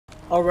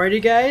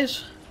Alrighty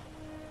guys,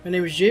 my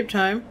name is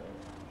JabeTime.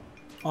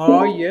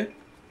 Oh yeah.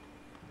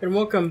 And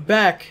welcome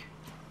back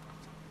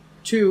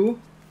to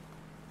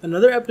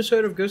another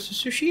episode of Ghost of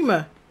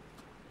Tsushima.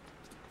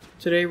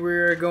 Today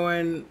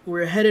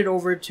we're headed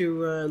over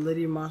to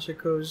Lady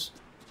Masako's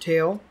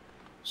tail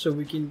so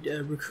we can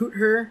recruit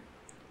her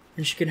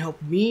and she can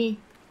help me,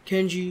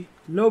 Kenji,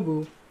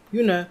 Nobu,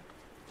 Yuna,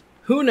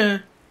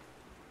 Huna,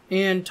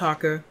 and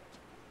Taka.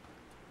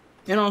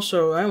 And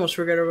also, I almost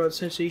forgot about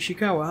Sensei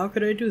Ishikawa. How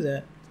could I do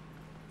that?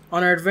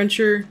 On our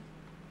adventure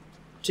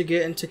to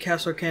get into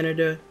Castle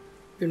Canada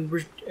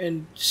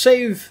and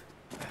save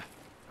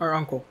our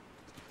uncle.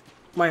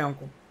 My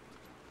uncle.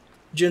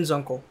 Jin's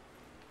uncle.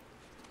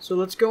 So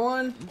let's go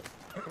on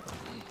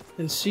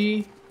and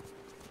see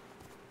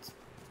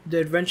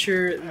the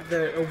adventure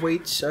that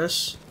awaits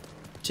us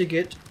to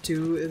get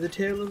to the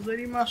Tale of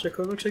Lady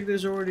Masako. Looks like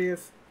there's already a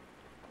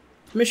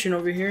mission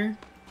over here.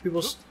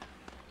 People...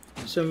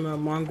 some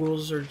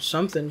Mongols or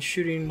something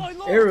shooting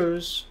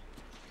arrows.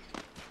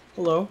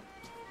 Hello.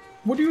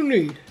 What do you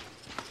need?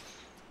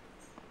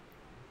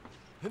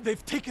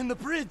 They've taken the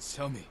bridge.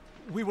 Tell me.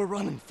 We were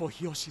running for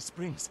Hiyoshi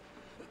Springs.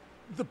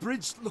 The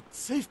bridge looked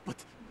safe,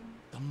 but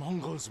the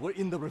Mongols were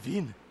in the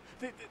ravine.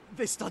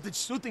 They started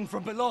shooting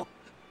from below.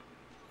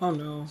 Oh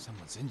no.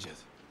 Someone's injured.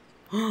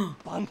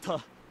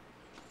 Banta.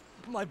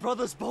 My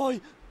brother's boy.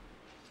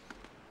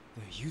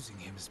 They're using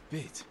him as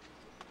bait.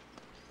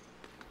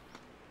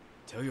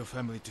 Tell your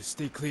family to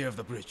stay clear of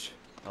the bridge.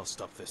 I'll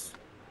stop this.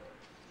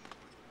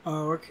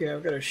 Oh, okay.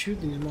 I've got to shoot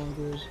these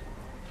Mongols.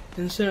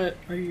 Instead,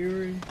 are you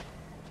ready?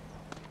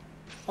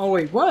 Oh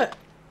wait, what?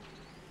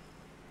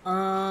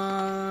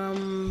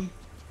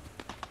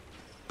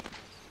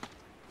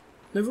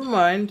 Never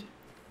mind.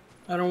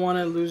 I don't want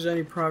to lose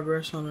any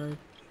progress on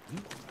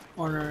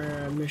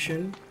our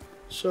mission.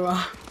 So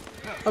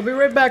I'll be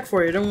right back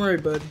for you. Don't worry,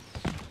 bud.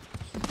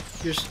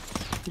 Just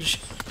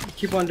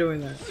keep on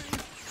doing that.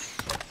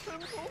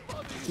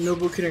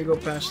 Nobu couldn't go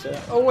past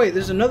that. Oh wait,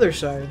 there's another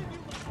side.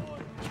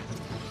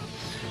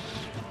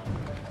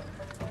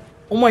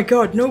 Oh my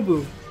god,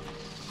 Nobu!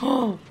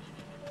 Oh,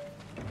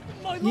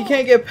 you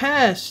can't get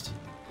past!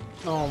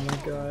 Oh my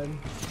god.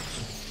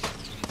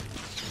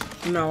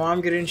 No, I'm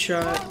getting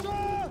shot.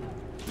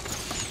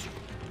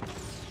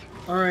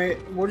 Alright,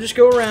 we'll just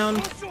go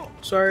around.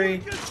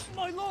 Sorry.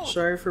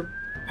 Sorry for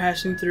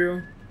passing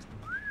through.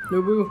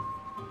 Nobu.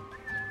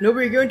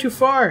 Nobu, you're going too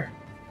far!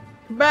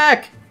 Come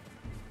back!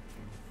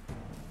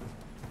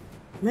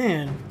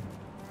 Man.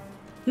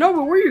 No,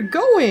 but where are you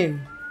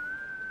going?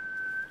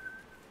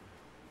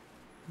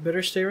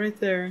 Better stay right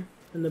there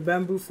in the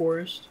bamboo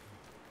forest.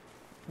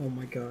 Oh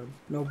my god.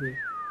 Nobu.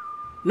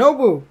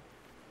 Nobu!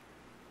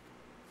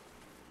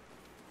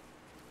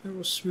 I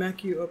will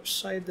smack you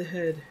upside the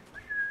head.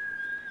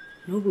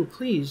 Nobu,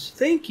 please.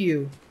 Thank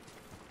you.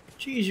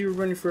 Jeez, you were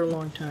running for a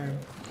long time.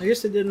 I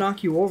guess they did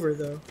knock you over,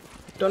 though.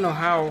 Don't know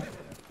how.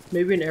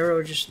 Maybe an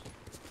arrow just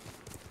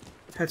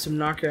had some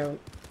knockdown,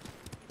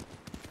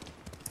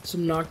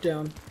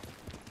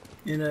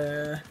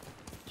 and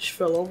just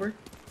fell over.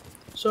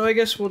 So I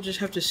guess we'll just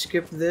have to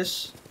skip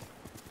this,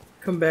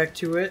 come back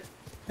to it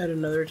at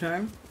another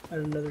time, at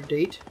another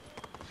date,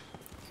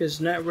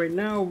 because right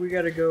now we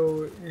gotta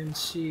go and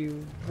see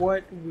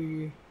what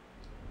we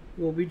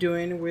will be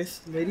doing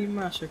with Lady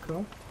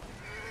Masako,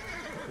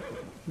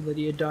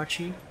 Lady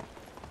Adachi.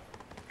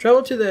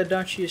 Travel to the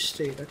Adachi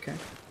estate. Okay,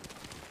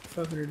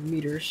 500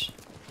 meters.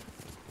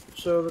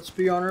 So let's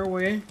be on our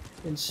way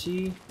and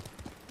see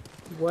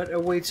what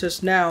awaits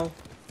us now,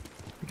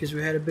 because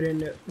we had a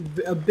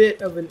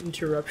bit of an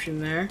interruption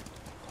there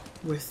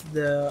with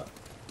the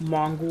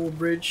Mongol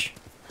bridge,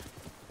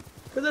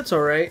 but that's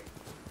all right.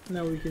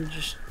 Now we can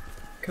just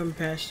come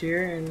past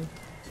here and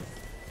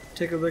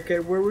take a look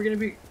at where we're gonna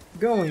be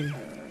going.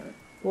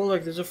 Well,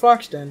 look, there's a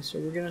fox den, so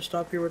we're gonna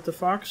stop here with the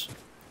fox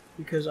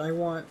because I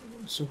want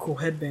some cool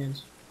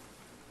headbands.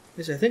 At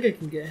least I think I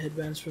can get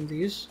headbands from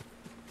these.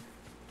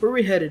 Where are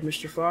we headed,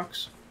 Mr.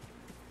 Fox?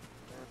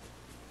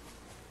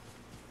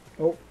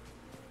 Oh.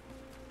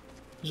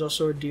 There's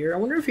also a deer. I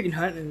wonder if you can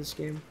hunt in this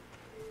game.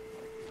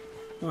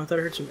 Oh, I thought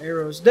I heard some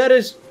arrows.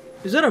 Is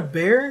that a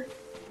bear?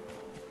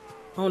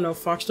 Oh no,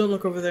 Fox, don't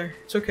look over there.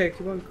 It's okay,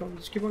 keep on going.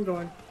 Just keep on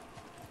going.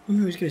 Oh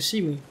no, he's gonna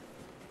see me.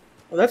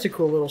 Oh, that's a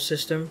cool little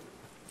system.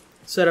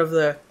 Instead of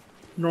the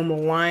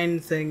normal line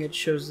thing, it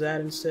shows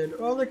that instead.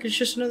 Oh look, it's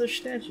just another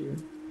statue.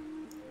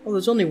 Oh,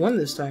 there's only one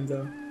this time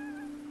though.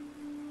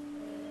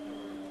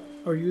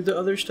 Are you the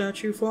other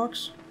statue,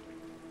 Fox?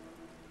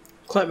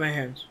 Clap my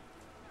hands.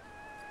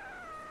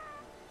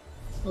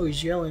 Oh,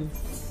 he's yelling.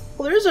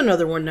 Well, there is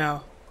another one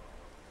now.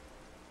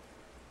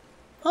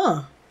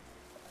 Huh.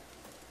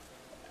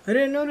 I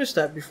didn't notice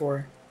that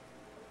before.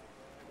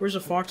 Where's the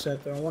fox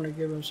at, though? I want to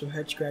give him some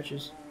head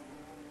scratches.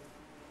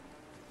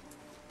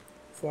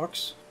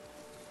 Fox?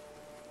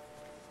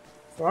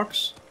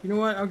 Fox? You know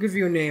what? I'll give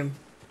you a name.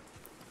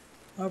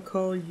 I'll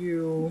call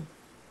you...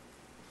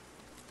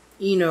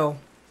 Ino.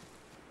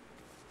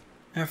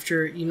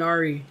 After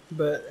Inari,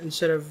 but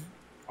instead of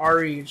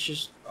Ari, it's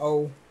just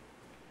O.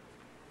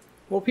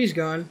 Well, he's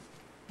gone.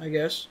 I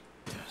guess.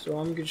 So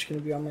I'm just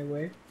gonna be on my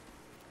way.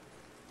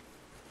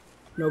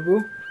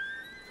 Nobu.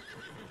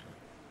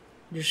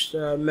 Just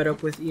met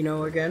up with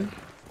Ino again.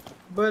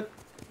 But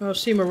I'll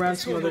see him around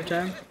some other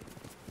time.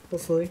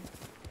 Hopefully.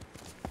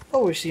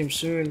 Always see him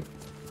soon.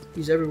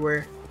 He's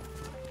everywhere.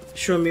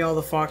 Showing me all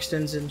the fox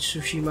dens in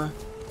Tsushima.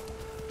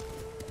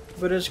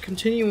 But as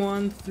continue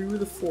on through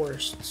the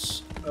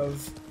forests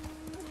of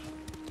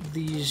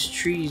these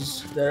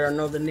trees that I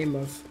know the name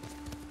of.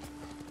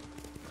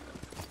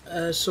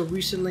 So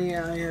recently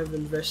I have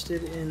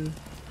invested in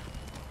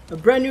a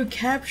brand new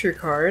capture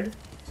card.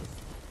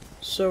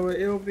 So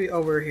it'll be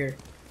over here.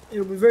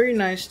 It'll be very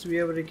nice to be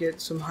able to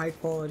get some high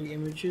quality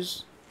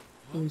images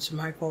and some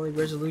high quality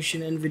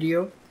resolution and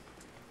video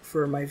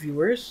for my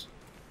viewers.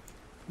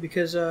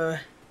 Because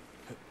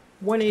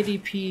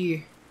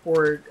 180p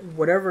or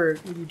whatever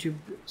YouTube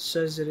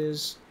says it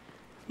is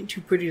ain't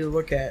too pretty to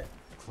look at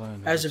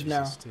as of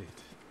now.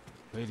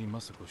 Lady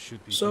Masako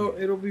should be so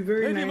here. It'll be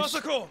very Lady nice.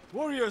 Masako!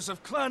 Warriors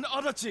of Clan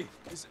Adachi!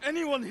 Is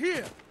anyone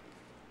here?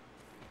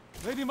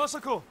 Lady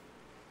Masako!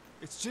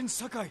 It's Jin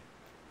Sakai.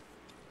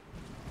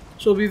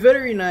 So it'll be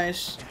very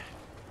nice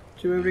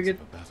to be able to get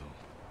A battle.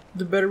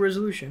 the better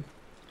resolution.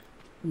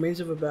 Remains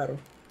of a battle.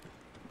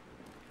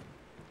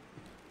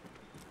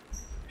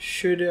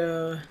 Should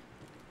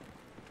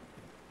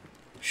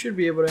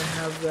be able to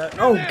have that.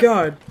 Oh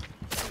god!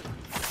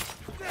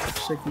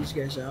 Let's take these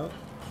guys out.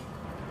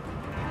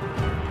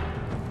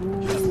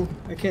 Ooh,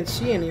 I can't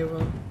see any of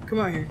them. Come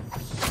out here.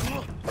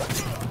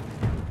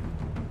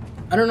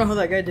 I don't know how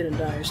that guy didn't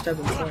die. I stabbed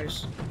him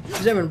twice.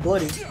 He's having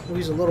bloody. Well,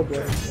 he's a little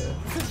bloody,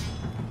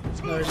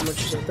 but not as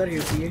much as I thought he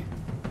would be.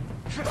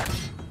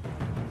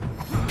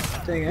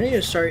 Dang, I need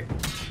to start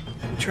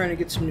trying to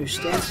get some new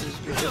stances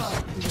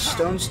because these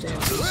stone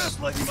stances. Where's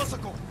Lady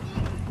Masako?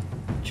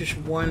 Just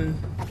one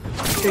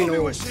Tell thing me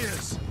where old. she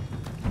is.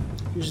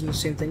 Using the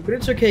same thing, but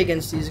it's okay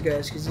against these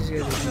guys because these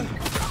guys are weak.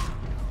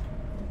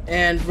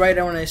 And right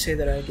when I say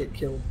that, I get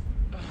killed.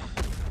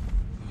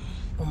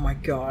 Oh my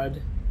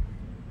god.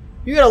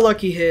 You got a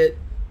lucky hit.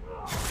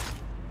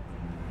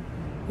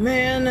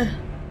 Man.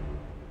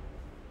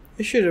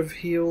 I should have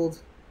healed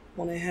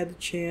when I had the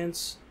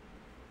chance.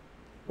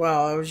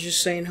 Wow, I was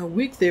just saying how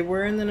weak they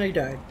were and then I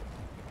died.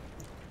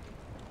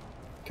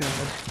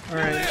 God.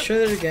 Alright, let's try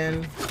that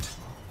again.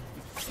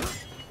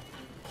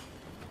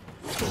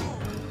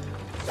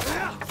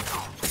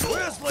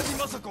 Where's Lady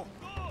Masako?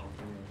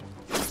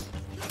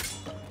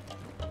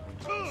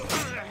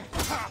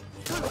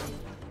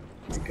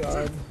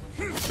 God.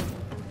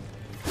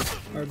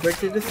 Alright, break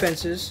the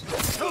defenses.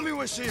 Tell me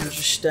where she And is.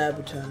 just stab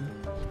a ton.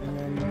 And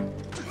then...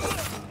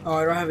 Oh,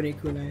 I don't have any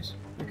kunais.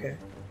 Okay.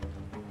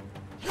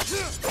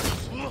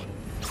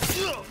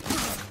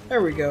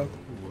 There we go.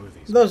 Who were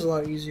these? That was a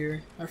lot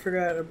easier. I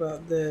forgot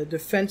about the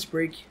defense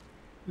break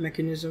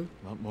mechanism.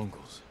 Not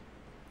Mongols.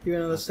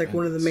 Even though that's like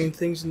one of the main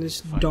things in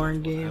this Find out darn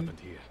what game. happened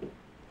here.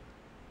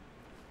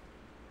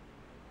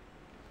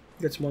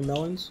 Get some more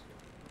melons.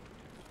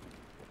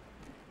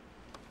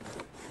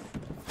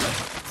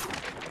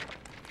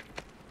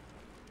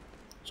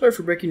 Sorry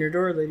for breaking your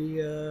door, Lady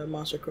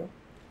Masako.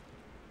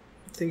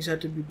 Things had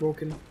to be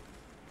broken.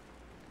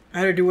 I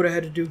had to do what I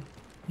had to do.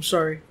 I'm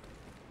sorry.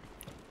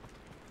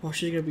 Oh,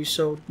 she's gonna be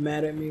so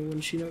mad at me when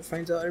she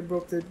finds out I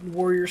broke the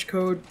warrior's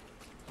code.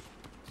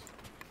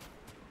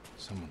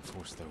 Someone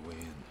forced their way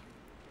in.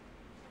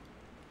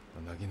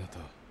 The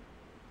Naginata,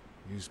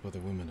 used by the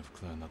women of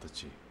Clan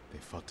Adachi. They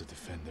fought to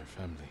defend their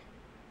family.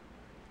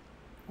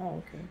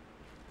 Oh, okay.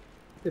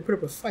 They put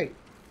up a fight.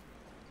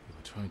 They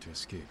were trying to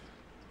escape,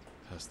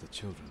 past the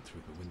children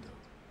through the window.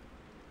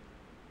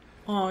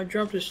 Oh, I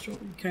dropped this.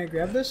 Can I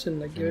grab this and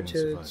like If give it anyone to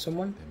survived,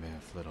 someone? They may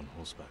have fled on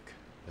horseback.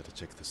 Better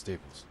check the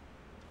stables.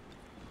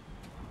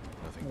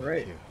 Nothing All back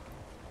right. here.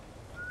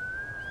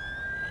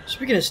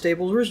 Speaking of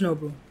stables, where's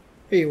Nobu?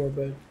 Here you are,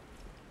 bud.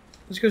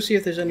 Let's go see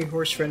if there's any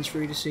horse friends for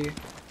you to see.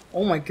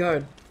 Oh my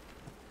god.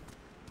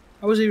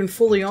 I wasn't even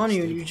fully on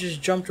you and you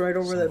just jumped right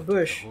over that Someone took the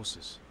bush.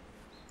 horses.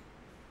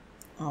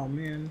 Oh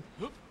man.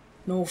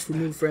 No for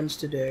new friends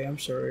today, I'm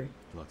sorry.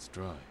 Blood's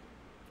dry.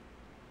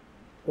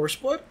 Horse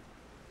blood?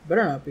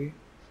 Better not be.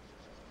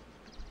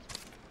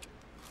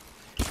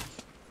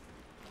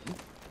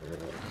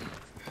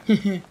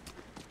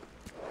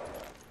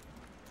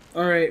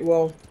 Alright,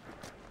 well,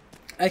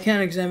 I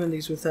can't examine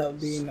these without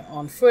being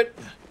on foot,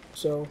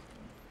 so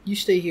you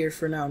stay here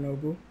for now,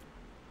 Nobu,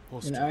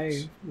 Horse and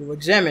tracks. I will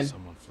examine.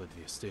 Someone fled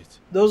the estate.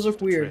 Those look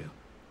The weird. trail.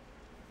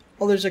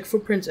 Oh, there's like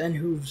footprints and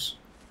hooves.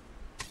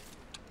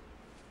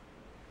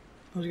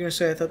 I was gonna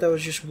say, I thought that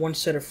was just one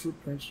set of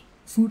footprints.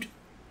 Foot.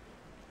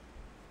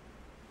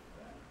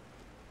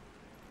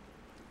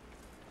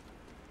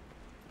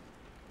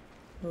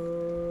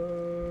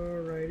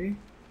 Alrighty.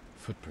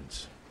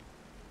 Footprints.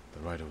 The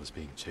rider was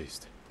being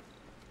chased.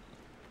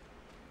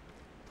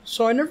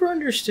 So I never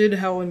understood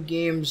how in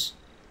games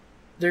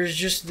there's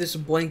just this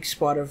blank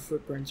spot of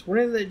footprints.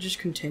 Wouldn't they just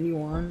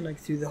continue on, like,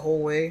 through the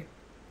whole way?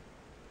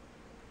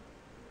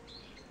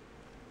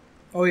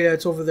 Oh yeah,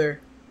 it's over there.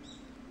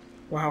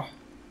 Wow.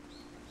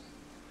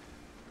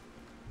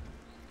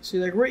 See,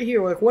 like right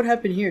here, like what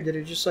happened here? Did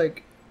it just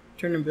like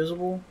turn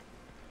invisible?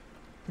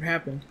 What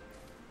happened?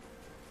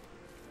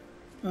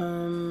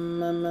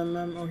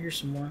 Oh, here's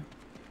some more.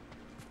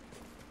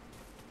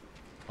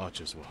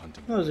 Archers were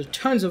hunting. Oh, there's water.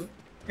 tons of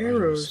Riders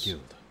arrows.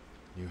 skilled,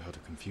 knew how to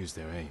confuse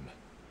their aim.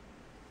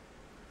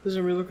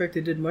 Doesn't really look like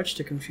they did much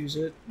to confuse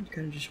it. It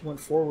kind of just went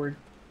forward.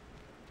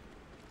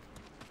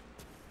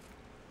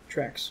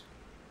 Tracks.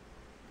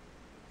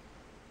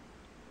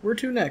 Where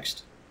to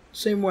next?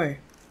 Same way.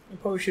 I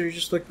probably should have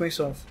just looked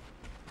myself.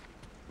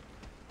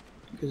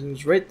 Because it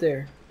was right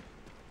there.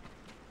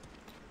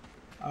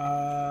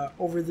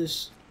 Over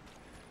this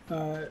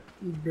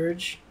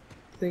bridge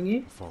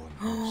thingy. A fallen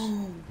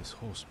horse. This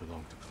horse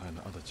belonged to Clan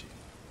Adachi.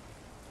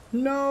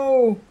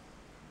 No!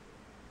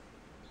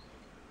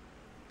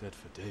 Dead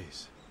for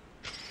days.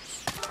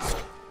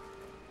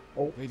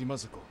 Oh. Lady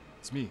Masako,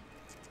 it's me.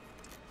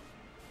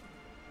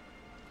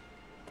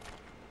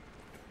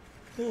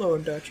 Hello,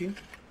 Adachi.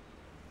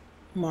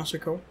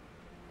 Masako.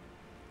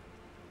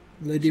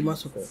 Lady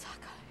Masako.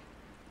 Sakai.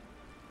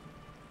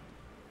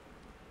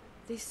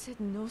 They said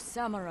no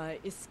samurai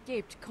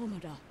escaped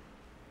Komoda.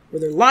 Were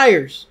they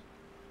liars?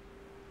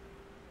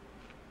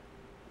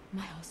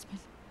 My husband.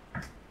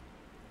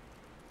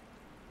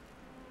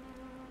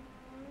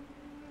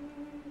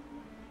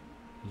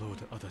 Lord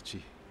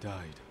Adachi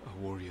died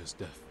a warrior's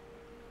death,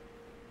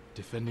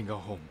 defending our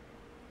home.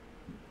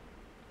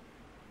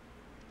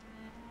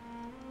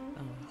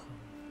 Our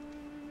home.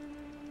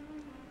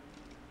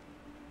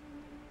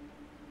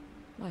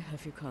 Why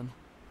have you come?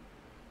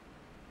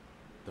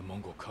 The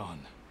Mongol Khan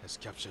has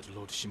captured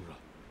Lord Shimura.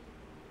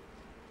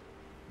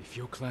 If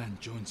your clan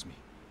joins me,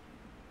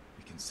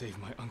 we can save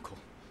my uncle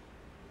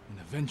and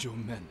avenge your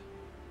men.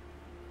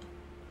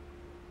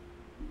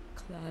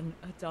 Clan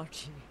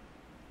Adachi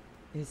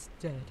is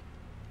dead.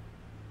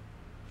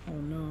 Oh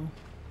no.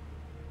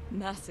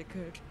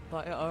 Massacred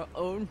by our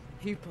own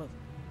people.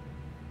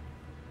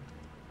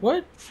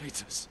 What?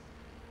 Traitors!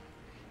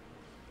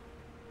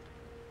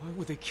 Why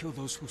would they kill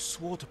those who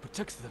swore to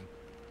protect them?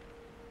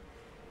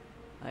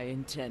 I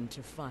intend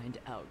to find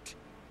out.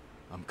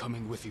 I'm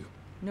coming with you.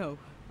 No,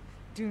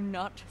 do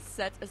not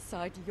set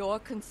aside your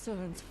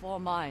concerns for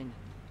mine.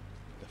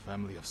 The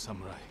family of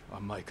samurai are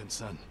my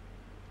concern.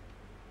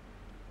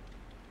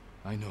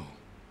 I know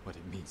what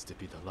it means to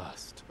be the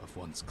last of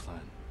one's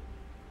clan.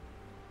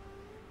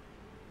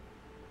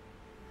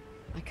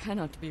 I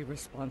cannot be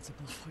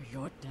responsible for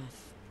your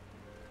death.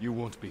 You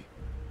won't be.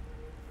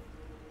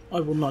 I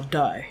will not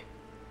die.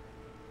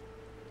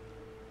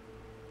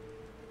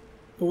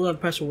 I will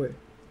not pass away.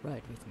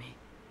 Ride with me.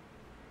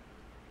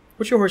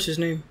 What's your horse's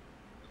name?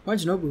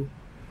 Mine's Nobu.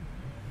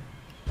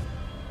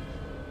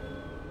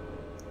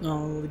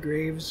 Oh, the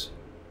graves.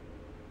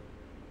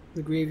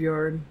 The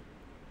graveyard.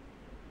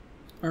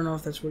 I don't know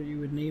if that's what you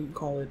would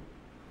call it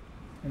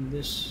in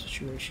this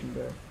situation,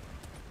 but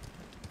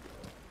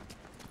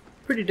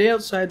pretty day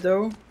outside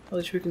though. At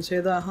least we can say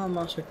that, huh,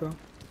 Masako?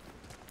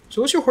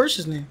 So what's your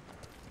horse's name?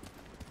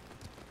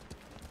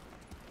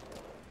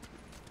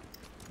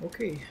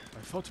 Okay.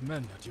 I fought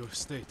men at your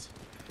estate.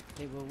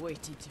 They were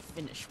waiting to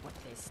finish what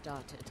they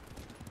started.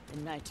 The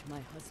night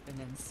my husband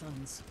and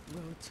sons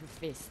rode to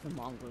face the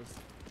Mongols.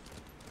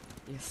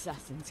 The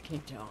assassins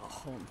came to our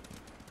home.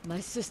 My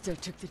sister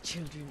took the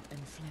children and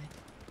fled.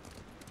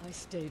 I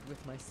stayed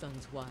with my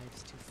sons'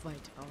 wives to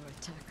fight our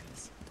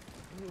attackers.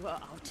 We were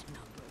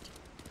outnumbered.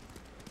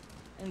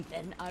 And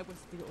then I was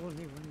the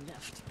only one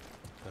left.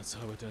 That's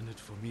how it ended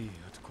for me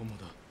at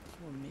Komoda.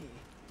 For me,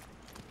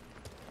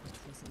 it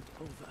wasn't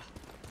over.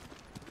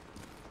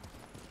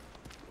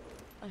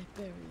 I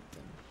buried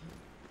them here.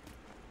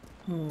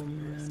 Oh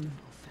The rest man.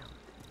 all fell.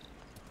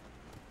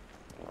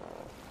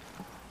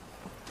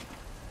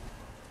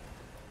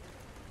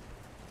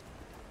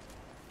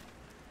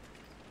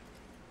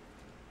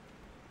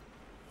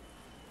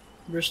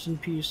 Rest in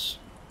peace.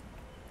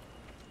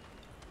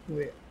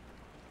 Wait.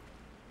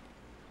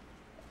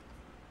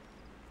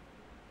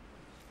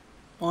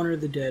 Honor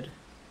the dead.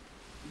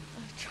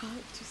 I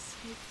tried to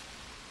save,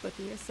 but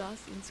the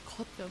assassins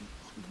caught them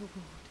on the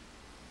road,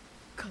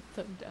 cut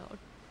them down.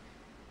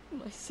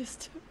 My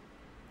sister,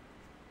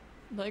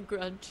 my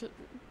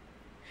grandchildren,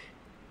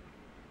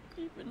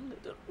 even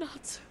little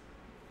Natsu.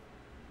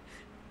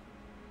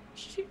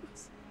 She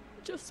was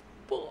just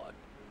born.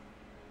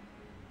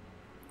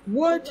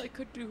 What? All I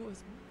could do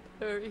was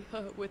bury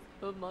her with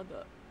her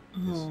mother.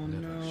 This Oh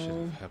never should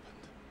no. have happened.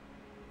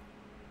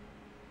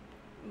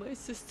 My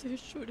sister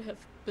should have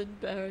been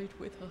buried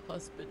with her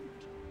husband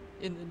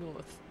in the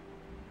north.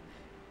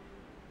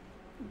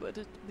 But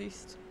at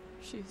least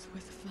she's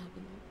with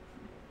family.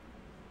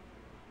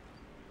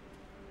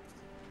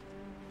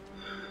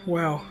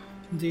 Wow.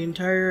 The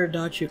entire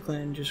Adachi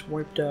clan just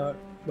wiped out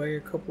by a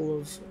couple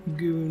of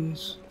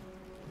goons.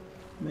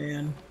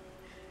 Man.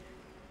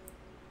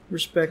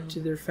 Respect to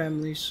their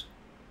families.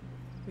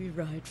 We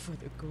ride for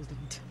the Golden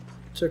Temple.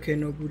 It's okay,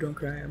 Nobu, don't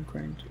cry. I'm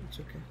crying too. It's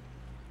okay.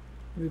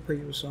 Let me play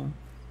you a song.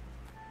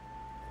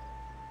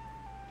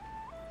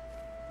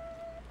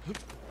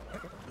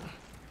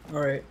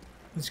 Alright,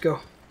 let's go.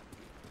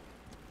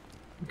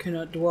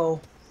 cannot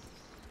dwell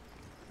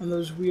on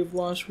those we have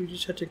lost. We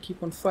just have to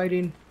keep on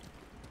fighting.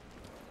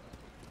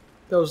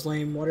 That was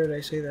lame. Why did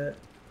I say that?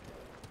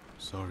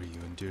 Sorry you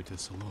endured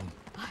this alone.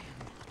 I am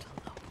not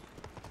alone.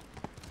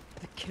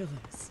 The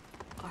killers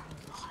are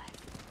alive.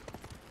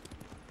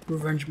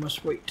 Revenge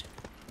must wait.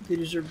 They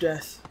deserve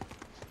death.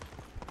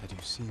 Had you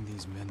seen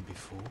these men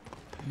before?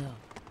 No.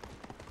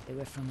 They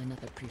were from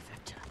another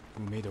prefecture.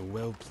 Who made a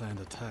well-planned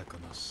attack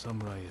on a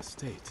samurai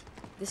estate?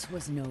 This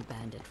was no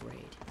bandit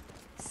raid.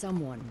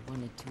 Someone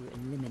wanted to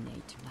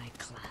eliminate my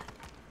clan.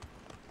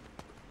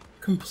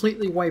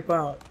 Completely wipe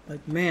out.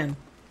 Like, man.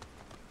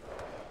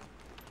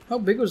 How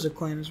big was the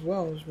clan as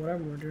well, is what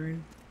I'm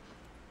wondering.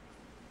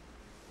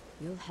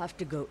 You'll have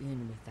to go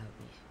in without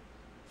me.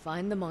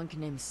 Find the monk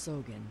named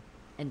Sogen,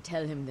 and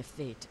tell him the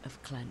fate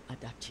of Clan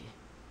Adachi.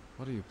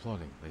 What are you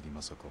plotting, Lady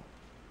Masako?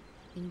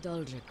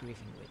 Indulge a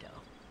grieving widow.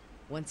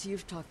 Once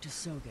you've talked to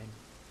Sogen,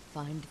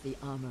 find the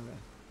armorer.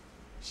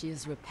 She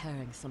is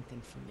repairing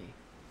something for me.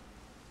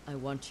 I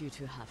want you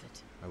to have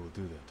it. I will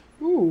do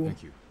that. Ooh.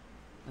 Thank you.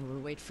 I will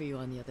wait for you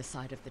on the other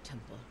side of the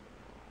temple.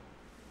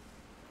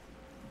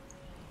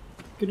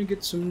 Gonna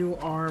get some new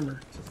armor.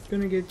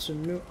 Gonna get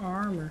some new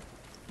armor.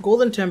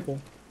 Golden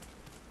Temple.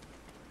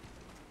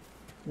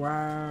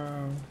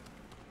 Wow.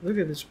 Look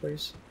at this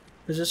place.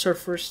 Is this our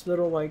first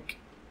little, like,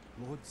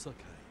 Lord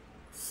Sakai.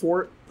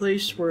 fort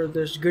place where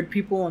there's good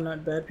people and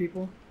not bad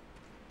people?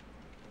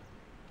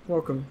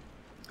 Welcome.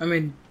 I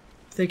mean,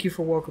 thank you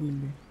for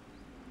welcoming me.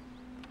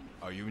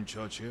 Are you in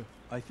charge here?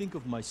 I think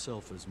of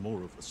myself as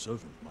more of a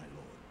servant, my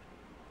lord.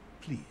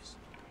 Please,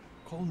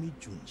 call me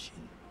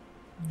Junshin.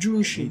 I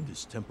Junshin. made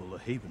this temple a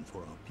haven for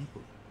our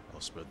people.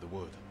 I'll spread the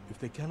word. If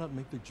they cannot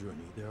make the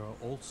journey, there are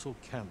also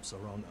camps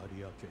around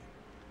Adachi.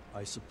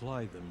 I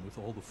supply them with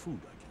all the food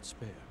I can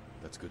spare.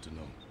 That's good to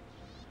know.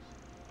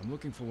 I'm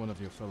looking for one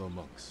of your fellow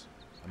monks.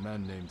 A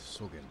man named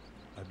Sogen.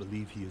 I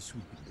believe he is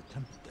sweeping the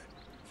temple deck.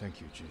 Thank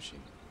you, Junshin.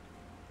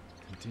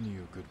 Continue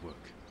your good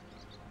work.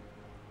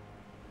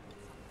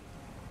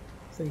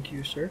 Thank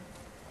you, sir.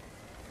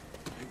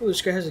 Oh,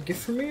 this guy has a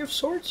gift for me of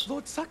sorts?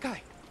 Lord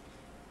Sakai!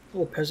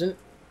 Little peasant.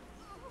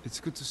 It's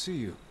good to see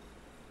you.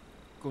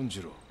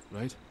 Gonjiro,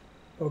 right?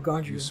 Oh, You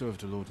Ganju.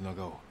 served Lord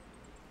Nagao.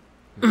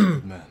 He was a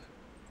good man.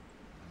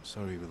 I'm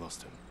sorry we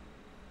lost him.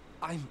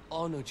 I'm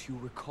honored you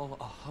recall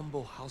a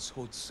humble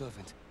household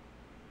servant.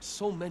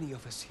 So many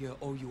of us here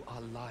owe you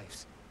our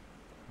lives.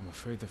 I'm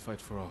afraid the fight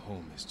for our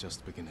home is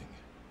just beginning.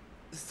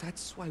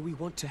 That's why we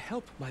want to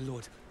help, my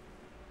lord.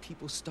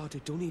 People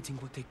started donating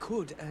what they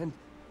could, and...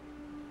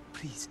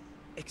 Please,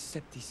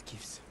 accept these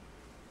gifts.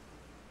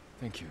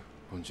 Thank you,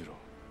 Gonjiro.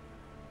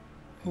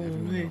 And Oh,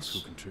 everyone else who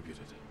nice.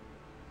 contributed.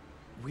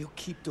 We'll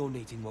keep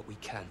donating what we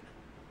can,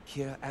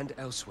 here and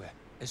elsewhere,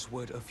 as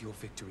word of your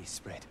victory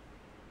spread.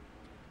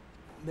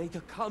 May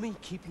the Kami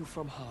keep you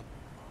from harm.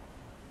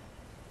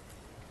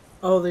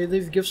 Oh, they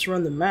leave gifts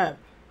around the map.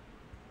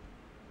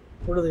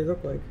 What do they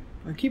look like?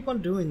 I keep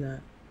on doing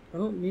that. I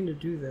don't mean to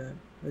do that.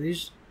 Are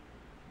these...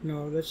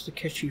 No, that's to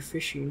catch you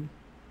fishing.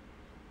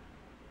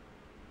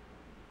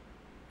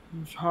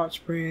 There's a hot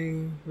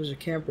spring. There's a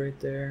camp right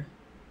there.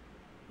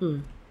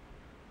 Well,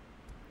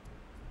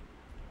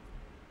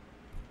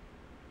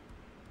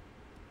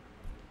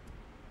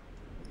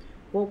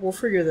 we'll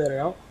figure that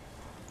out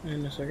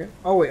in a second.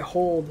 Oh, wait,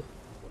 hold.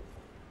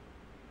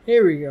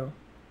 Here we go.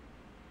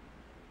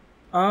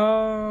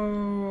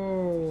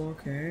 Oh,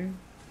 okay.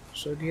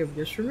 So do you have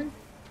gifts for me?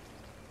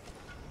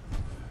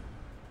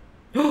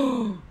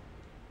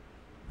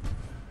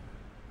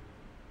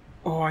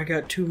 Oh, I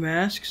got 2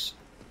 masks?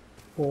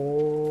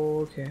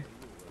 Okay.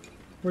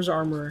 Where's the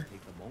armor?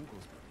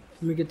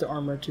 Let me get the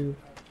armor too.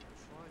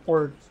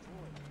 Or...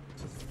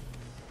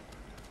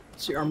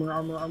 Let's see, armor.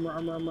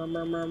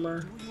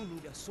 Do you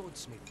need a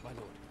swordsmith, my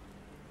lord?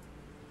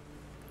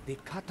 The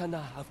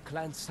katana of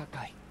Clan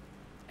Sakai.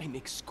 An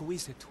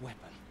exquisite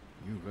weapon.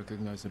 You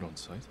recognize it on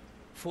sight?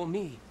 For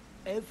me,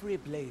 every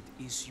blade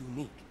is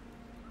unique.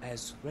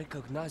 As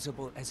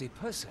recognizable as a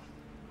person.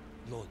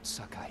 Lord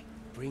Sakai,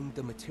 bring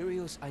the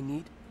materials I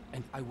need,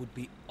 and I would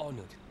be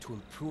honored to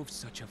improve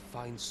such a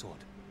fine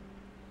sword.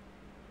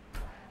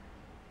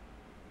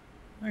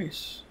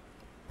 Nice.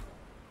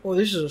 Oh,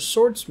 this is a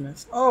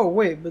swordsmith. Oh,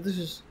 wait, but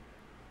this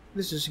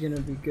is gonna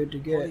be good to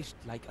get. Polished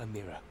like a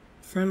mirror.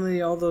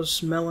 Friendly, all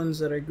those melons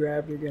that I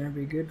grabbed are gonna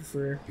be good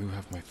for You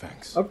have my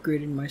thanks.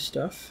 upgrading my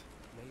stuff.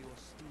 May your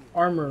steel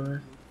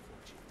Armor.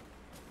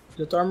 Is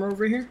that the armor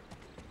over here?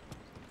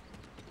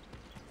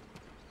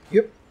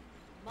 Yep.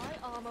 My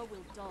armor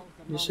will dull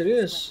the Yes, it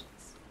Mongol's is.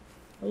 weapons.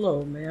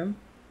 Hello, ma'am.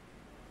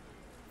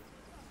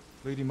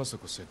 Lady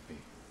Masako sent me.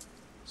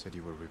 Said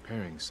you were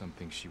repairing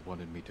something she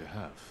wanted me to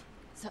have.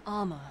 The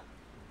armor.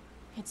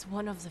 It's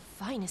one of the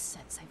finest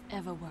sets I've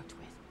ever worked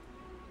with.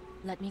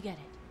 Let me get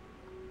it.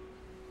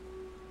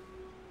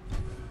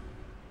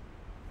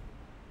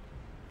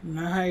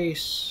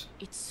 Nice.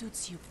 It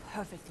suits you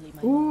perfectly,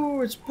 my lord.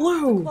 Ooh, it's The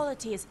blue.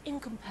 quality is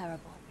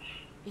incomparable.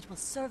 It will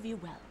serve you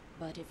well.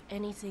 But if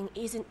anything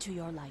isn't to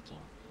your liking,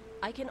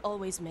 I can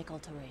always make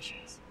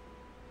alterations.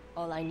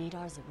 All I need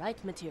are the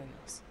right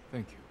materials.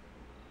 Thank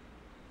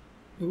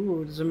you.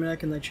 Ooh, does that mean I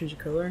can like change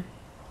the color?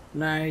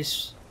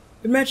 Nice.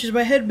 It matches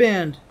my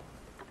headband.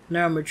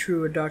 Now I'm a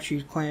true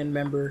Adachi clan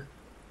member.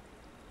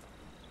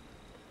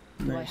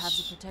 Do I have the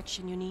Nice.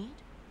 protection you need?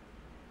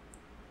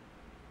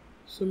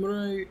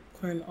 Samurai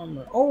clan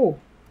armor. Oh,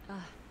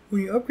 Ah,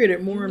 when you upgrade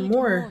it more you and need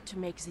more, to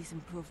make these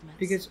improvements.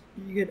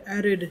 you get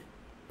added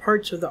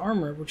parts of the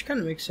armor, which kind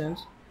of makes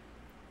sense.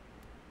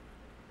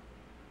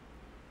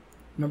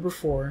 Number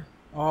 4.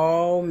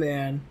 Oh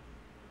man,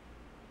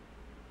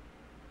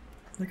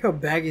 look how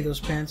baggy those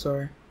pants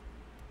are.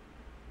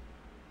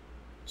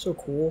 So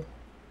cool.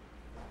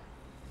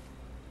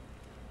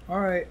 All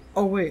right.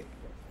 Oh wait,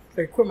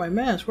 I equip my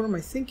mask. What am I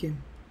thinking?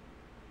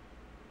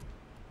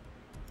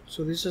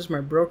 So this is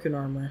my broken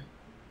armor.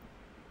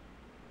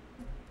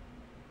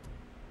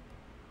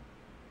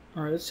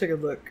 Alright, let's take a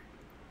look.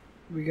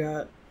 We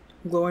got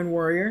Glowing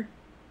Warrior.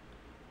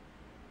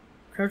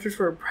 Crafted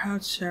for a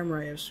proud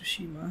samurai of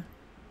Tsushima.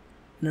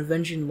 An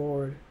avenging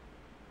lord.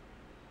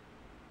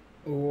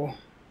 Oh.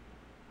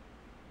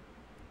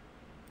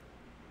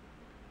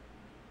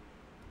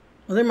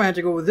 I think I might have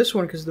to go with this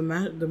one because the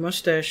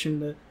mustache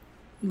and the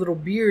little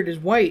beard is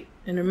white.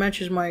 And it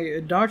matches my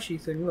Adachi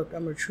thing. Look,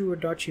 I'm a true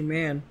Adachi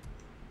man.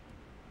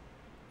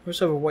 I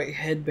also have a white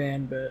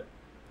headband, but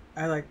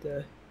I like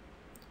the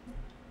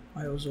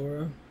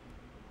Iozora.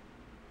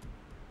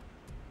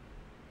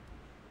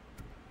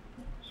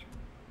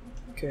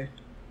 Okay.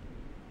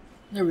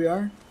 There we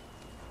are.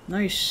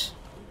 Nice.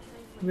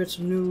 We got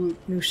some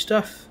new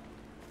stuff.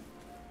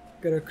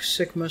 Got a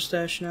sick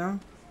mustache now.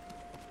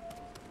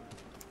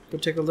 Go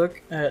take a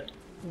look at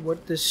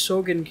what this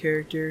Sogen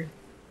character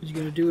is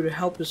gonna do to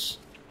help us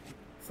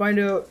find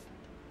out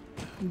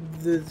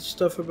the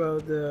stuff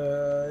about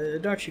the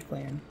Adachi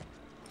clan.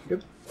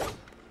 Yep.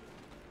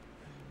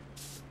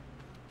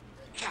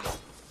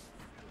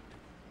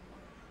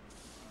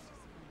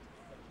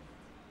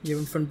 You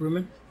having fun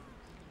brooming?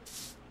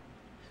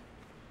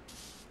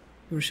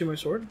 You wanna see my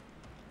sword?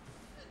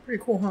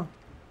 Pretty cool, huh?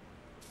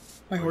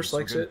 My horse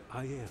likes it.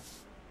 I am.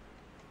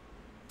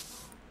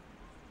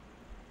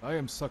 I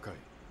am Sakai.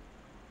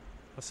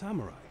 A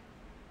samurai.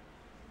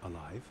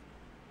 Alive?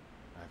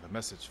 I have a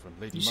message from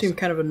Lady You Masako. seem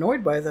kind of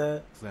annoyed by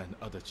that. Clan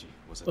Adachi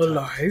was attacked.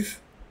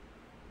 Alive?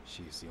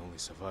 She is the only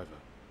survivor.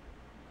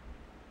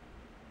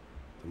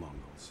 The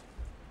Mongols.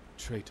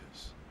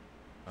 Traitors.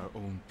 Our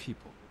own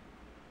people.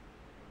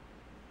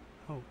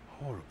 How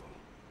horrible.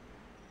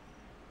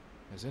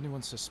 Has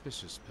anyone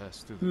suspicious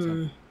passed through the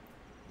temple?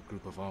 A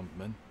group of armed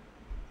men?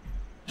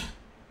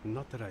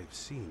 Not that I've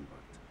seen,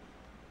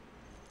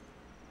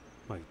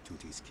 but my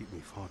duties keep me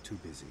far too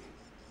busy.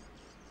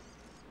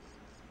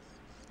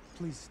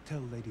 Please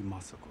tell Lady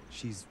Masako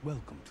she's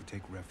welcome to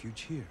take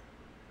refuge here.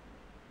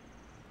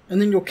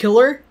 And then you'll kill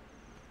her?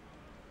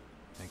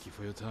 Thank you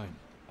for your time.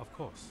 Of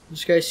course.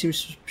 This guy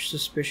seems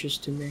suspicious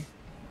to me.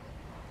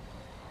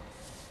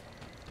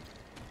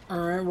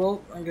 Alright,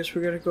 well, I guess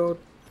we gotta go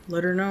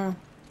let her know.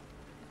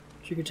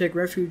 She can take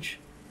refuge.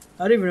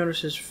 I didn't even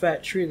notice this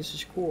fat tree. This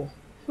is cool.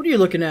 What are you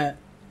looking at?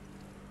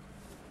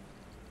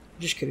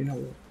 Just kidding. I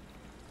will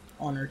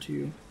honor to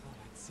you.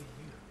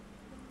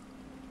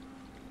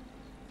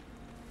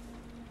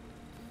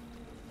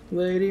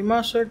 Lady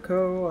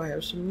Masako, I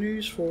have some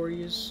news for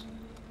yous.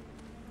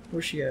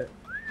 Where's she at?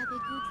 Have a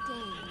good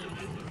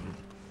day.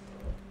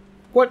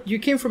 What? You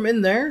came from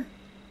in there?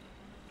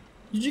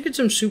 Did you get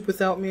some soup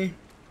without me?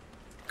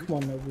 Come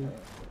on,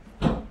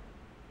 Nobu.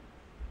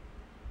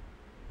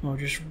 Oh,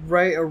 just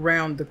right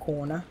around the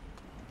corner.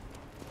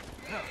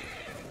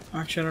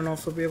 Actually, I don't know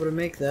if I'll be able to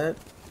make that.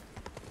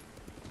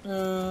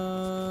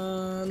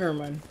 Never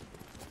mind.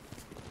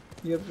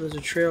 Yep, there's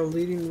a trail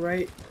leading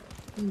right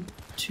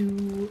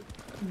to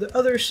the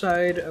other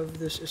side of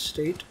this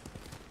estate.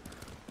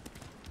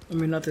 I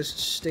mean, not this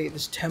estate,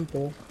 this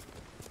temple.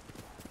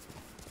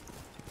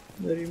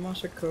 Lady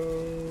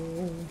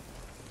Masako.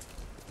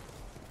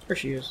 There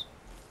she is.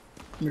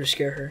 I'm gonna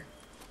scare her.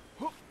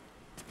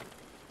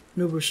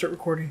 Nobu, start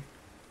recording.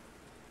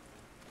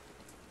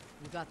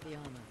 You got the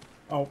armor.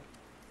 Oh.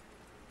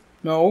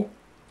 No.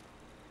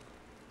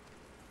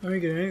 I didn't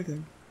get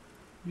anything.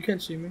 You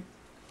can't see me.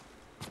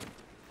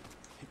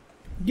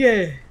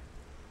 Yeah.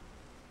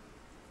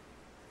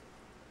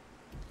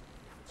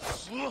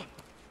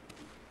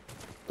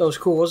 That was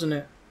cool, wasn't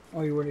it?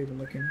 Oh, you weren't even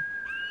looking.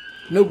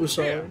 Nobu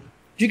saw it.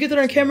 Did you get that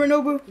on camera,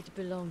 Nobu? It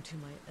belonged to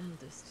my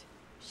eldest,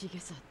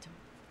 Shigesato.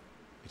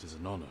 It is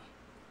an honor.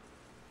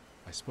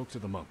 I spoke to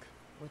the monk.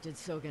 What did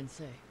Sogen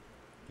say?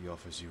 He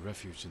offers you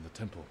refuge in the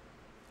temple.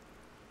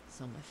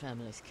 So my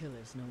family's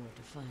killers know where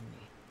to find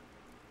me.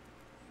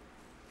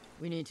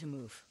 We need to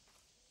move.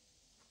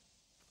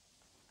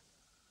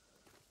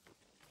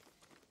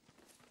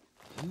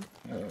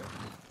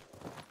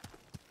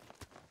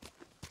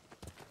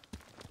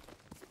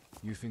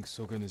 You think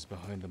Sogen is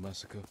behind the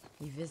massacre?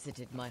 He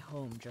visited my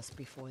home just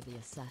before the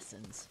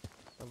assassins.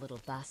 The little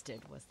bastard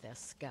was their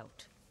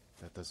scout.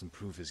 That doesn't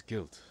prove his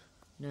guilt.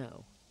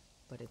 No,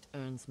 but it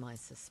earns my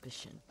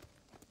suspicion.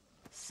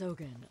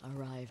 Sogen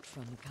arrived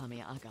from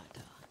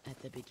Kamiagata at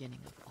the beginning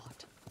of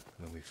autumn.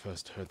 When we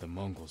first heard the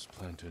Mongols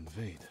plan to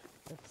invade,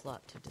 The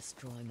plot to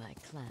destroy my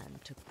clan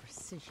took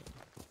precision,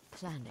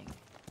 planning.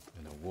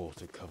 and a war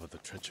to cover the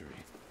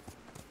treachery.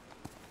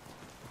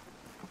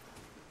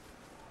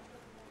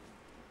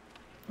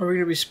 Are we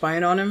gonna be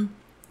spying on him?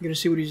 You gonna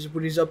see what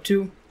he's up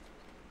to?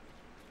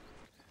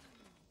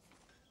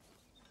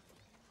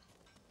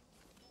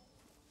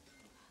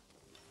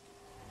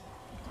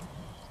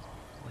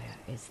 Where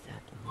is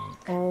that monk?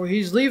 Oh,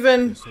 he's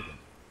leaving. Sogen,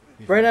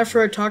 leave Right him after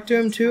I alone. talked to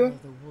him too. Follow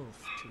the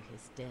wolf to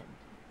his den.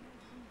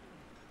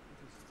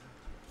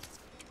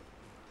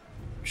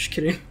 Just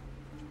kidding.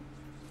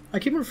 I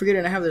keep on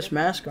forgetting I have this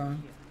mask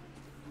on.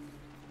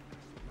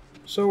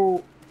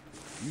 So,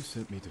 You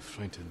sent me to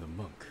frighten the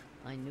monk.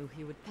 I knew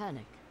he would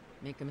panic,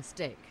 make a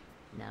mistake.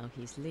 Now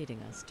he's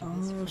leading us to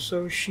his oh, friend.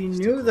 so she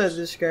knew that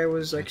this guy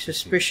was like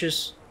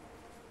suspicious.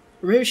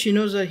 Or maybe she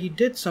knows that he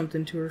did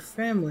something to her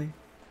family.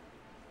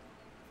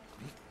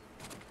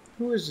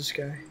 Who is this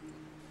guy?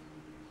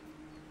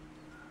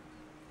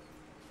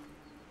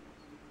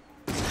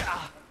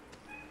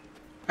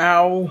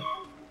 Ow.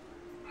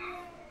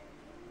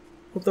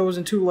 Hope that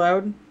wasn't too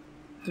loud.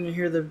 Didn't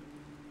hear the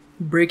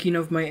breaking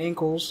of my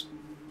ankles.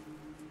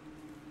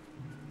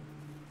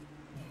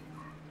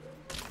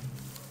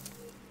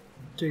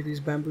 Take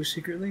these bamboo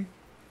secretly.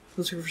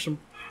 Let's look for some.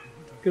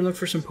 Gonna look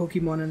for some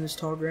Pokemon in this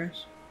tall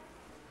grass.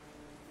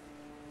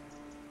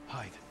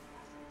 Hide.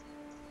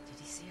 Did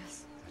he see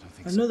us? I don't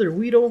think so. Another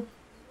Weedle.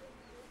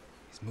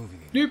 He's moving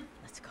again. Yep.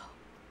 Let's go.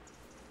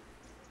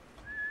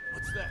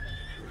 What's that?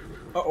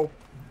 Uh-oh.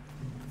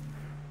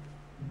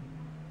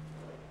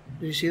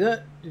 Did you see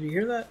that? Did you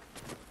hear that?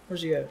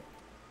 Where's he at?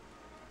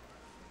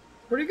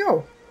 Where'd he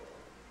go?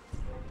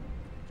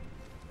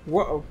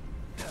 Whoa.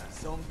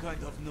 Some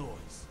kind of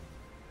noise.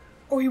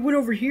 Oh, he went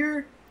over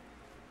here?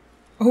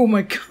 Oh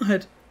my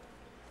god.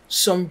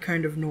 Some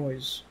kind of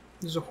noise.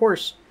 There's a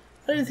horse.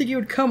 I didn't think he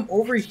would come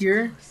over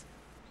here.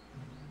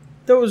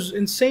 That was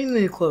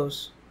insanely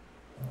close.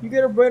 You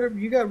got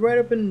right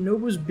up in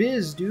Nobu's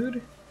biz, dude.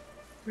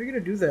 Why are you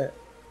gonna do that?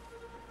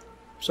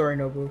 Sorry,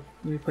 Nobu.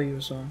 Let me play you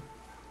a song.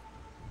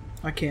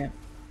 I can't.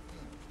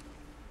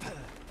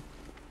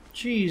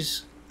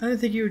 Jeez. I didn't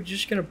think you were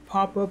just gonna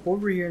pop up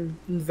over here and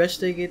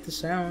investigate the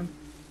sound.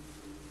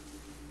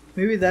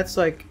 Maybe that's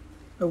like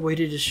a way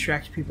to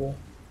distract people.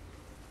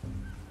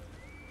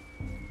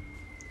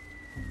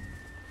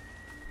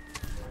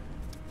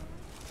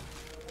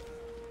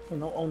 Oh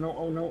no, oh no,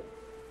 oh no.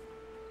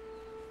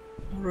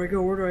 Where do I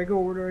go? Where do I go?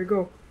 Where do I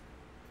go?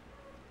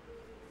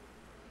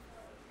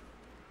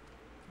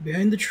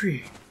 Behind the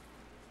tree.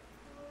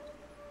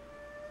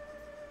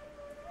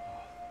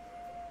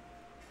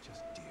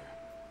 Just deer.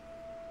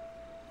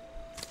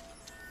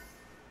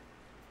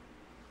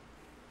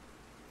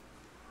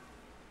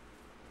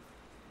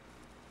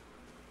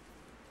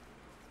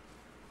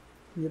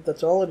 Yep,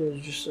 that's all it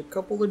is. Just a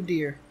couple of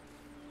deer.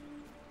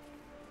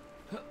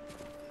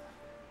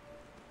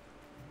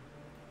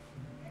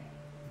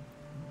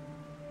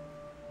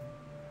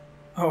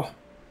 Oh.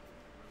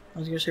 I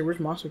was gonna say, where's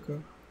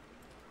Masako?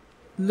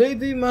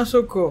 Lady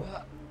Masako!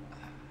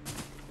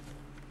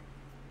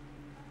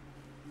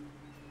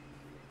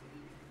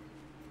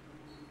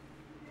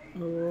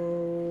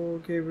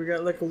 Okay, we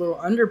got like a little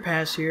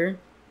underpass here.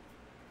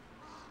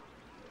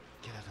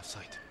 Get out of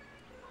sight.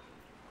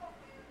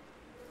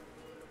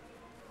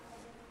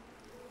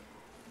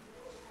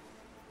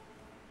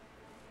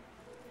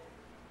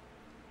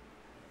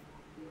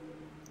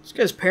 This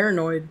guy's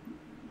paranoid.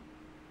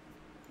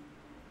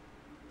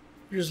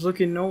 You're just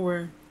looking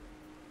nowhere.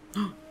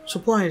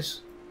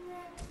 Supplies.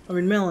 I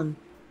mean, melon.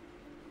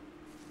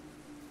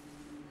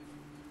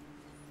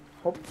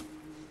 Hop.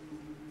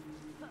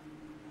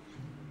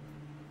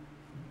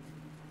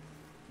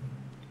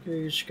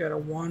 Okay, just gotta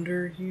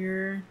wander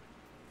here.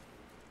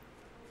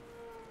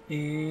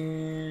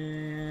 And...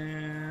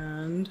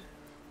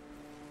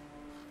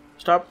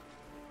 stop.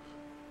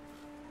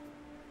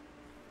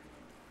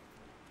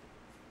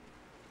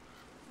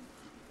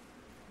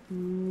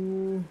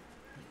 Ooh.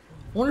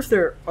 I wonder if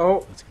they're...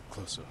 oh. Let's get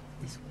closer.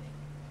 This way.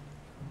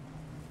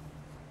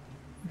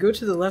 Go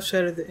to the left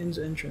side of the inn's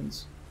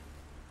entrance.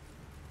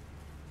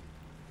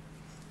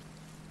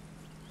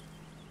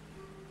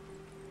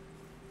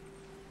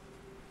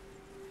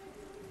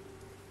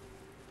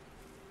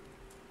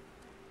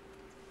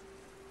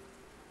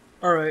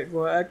 Alright,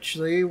 well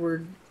actually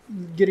we're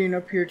getting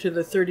up here to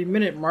the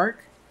 30-minute mark.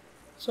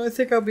 So I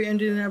think I'll be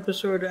ending the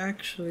episode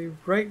actually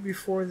right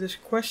before this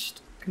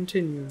quest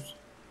continues.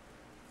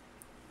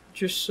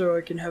 Just so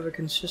I can have a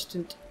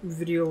consistent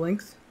video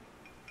length.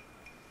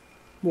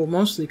 Well,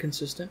 mostly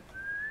consistent.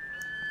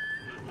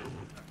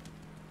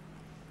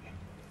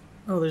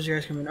 Oh, there's you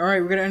guys coming.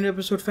 Alright, we're gonna end the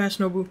episode fast,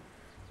 Nobu.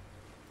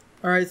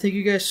 Alright, thank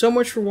you guys so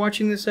much for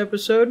watching this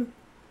episode.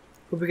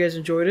 Hope you guys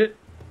enjoyed it.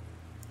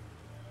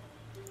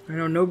 I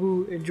know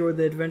Nobu enjoyed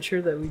the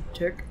adventure that we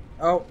took.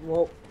 Oh,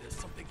 well. There's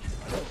something.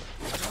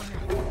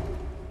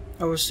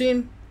 I was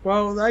seeing.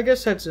 Well, I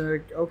guess that's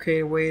an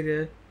okay way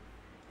to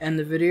end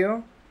the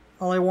video.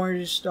 all I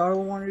wanted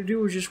to do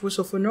was just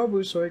whistle for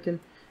Nobu so I can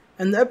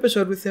end the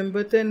episode with him,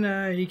 but then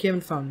he came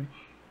and found me.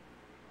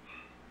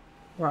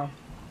 Wow.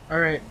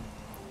 Alright.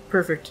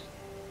 Perfect.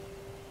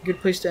 Good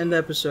place to end the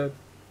episode.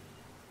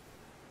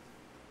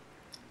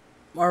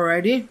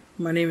 Alrighty.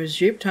 My name is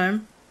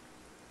JabeTime.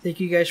 Thank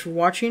you guys for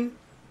watching.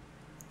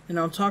 And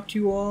I'll talk to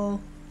you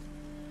all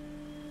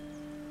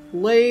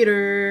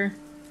later.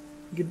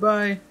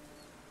 Goodbye.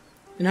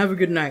 And have a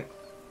good night.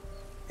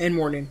 And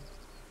morning.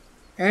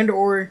 And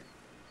or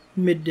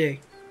midday.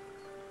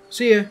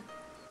 See ya.